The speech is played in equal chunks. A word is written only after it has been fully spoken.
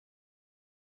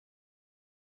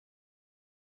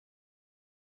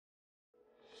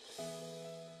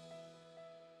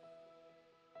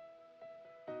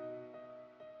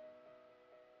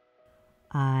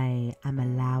I am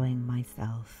allowing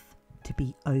myself to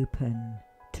be open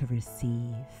to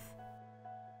receive.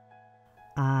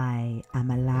 I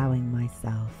am allowing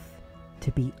myself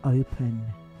to be open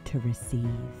to receive.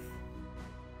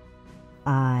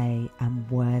 I am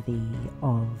worthy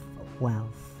of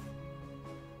wealth.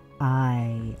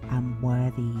 I am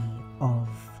worthy of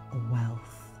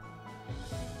wealth.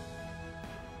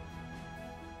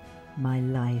 My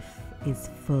life is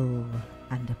full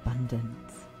and abundant.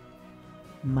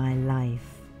 My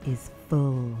life is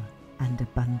full and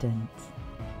abundant.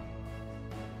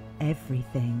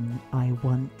 Everything I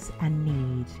want and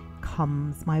need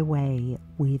comes my way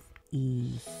with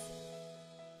ease.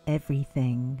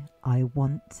 Everything I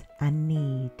want and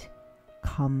need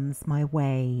comes my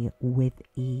way with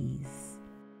ease.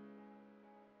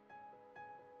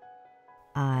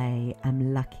 I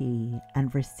am lucky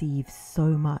and receive so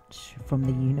much from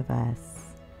the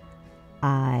universe.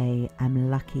 I am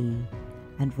lucky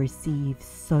and receive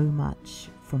so much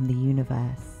from the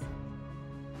universe.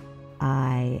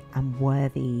 I am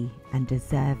worthy and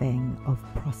deserving of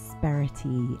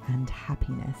prosperity and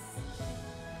happiness.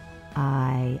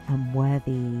 I am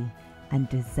worthy and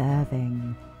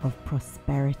deserving of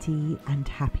prosperity and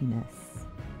happiness.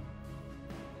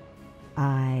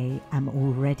 I am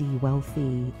already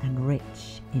wealthy and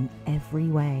rich in every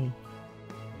way.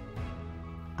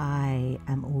 I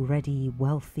am already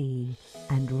wealthy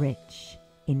and rich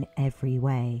in every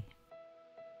way.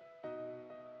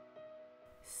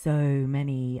 So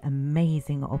many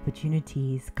amazing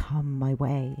opportunities come my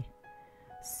way.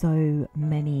 So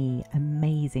many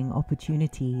amazing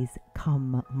opportunities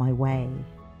come my way.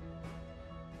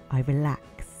 I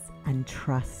relax and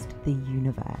trust the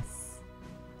universe.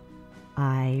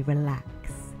 I relax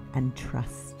and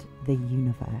trust the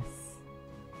universe.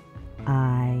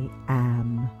 I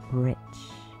am rich.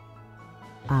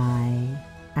 I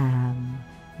am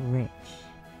rich.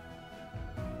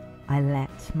 I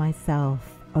let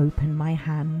myself open my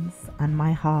hands and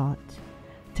my heart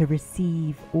to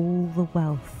receive all the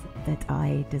wealth that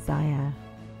I desire.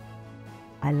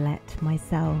 I let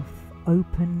myself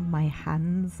open my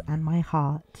hands and my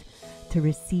heart to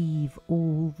receive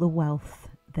all the wealth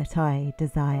that I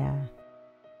desire.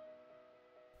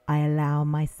 I allow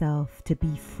myself to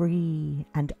be free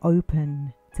and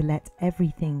open to let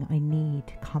everything I need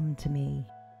come to me.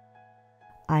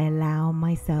 I allow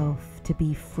myself to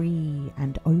be free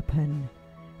and open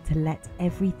to let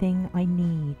everything I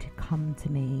need come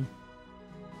to me.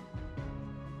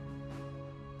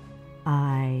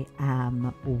 I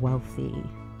am wealthy.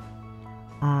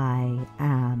 I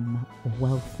am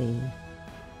wealthy.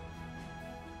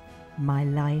 My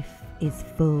life is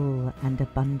full and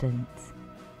abundant.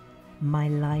 My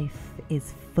life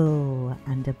is full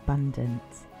and abundant.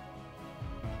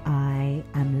 I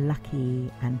am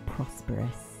lucky and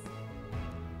prosperous.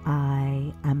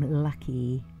 I am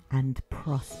lucky and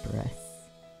prosperous.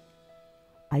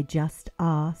 I just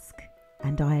ask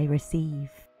and I receive.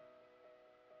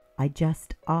 I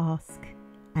just ask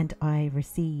and I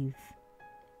receive.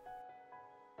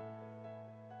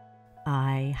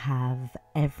 I have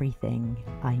everything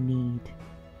I need.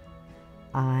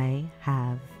 I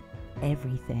have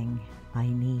everything I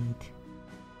need.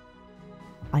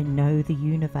 I know the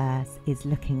universe is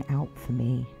looking out for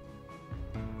me.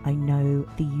 I know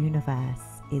the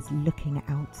universe is looking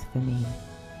out for me.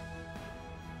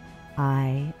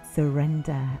 I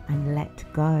surrender and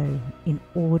let go in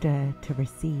order to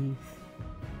receive.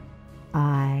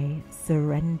 I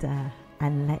surrender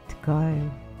and let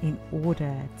go in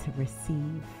order to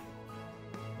receive.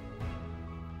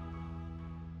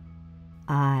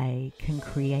 I can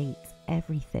create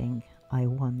everything I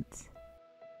want.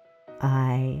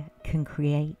 I can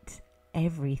create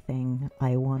everything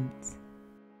I want.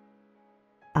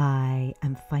 I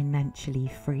am financially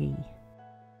free.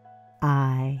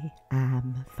 I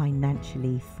am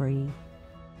financially free.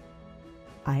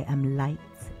 I am light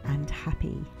and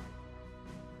happy.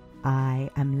 I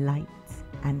am light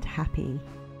and happy.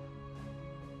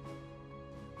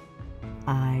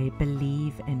 I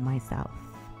believe in myself.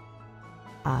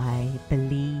 I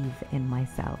believe in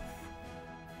myself.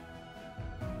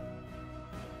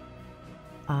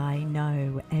 I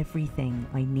know everything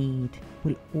I need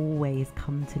will always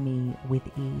come to me with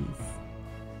ease.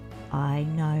 I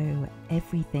know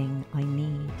everything I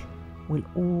need will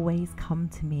always come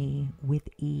to me with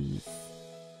ease.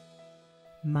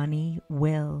 Money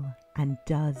will and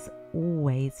does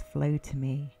always flow to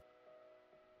me.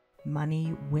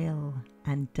 Money will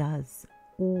and does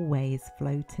always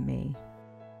flow to me.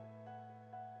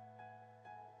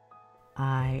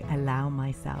 I allow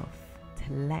myself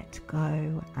to let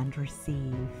go and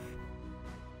receive.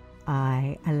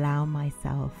 I allow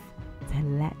myself to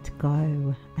let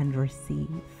go and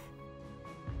receive.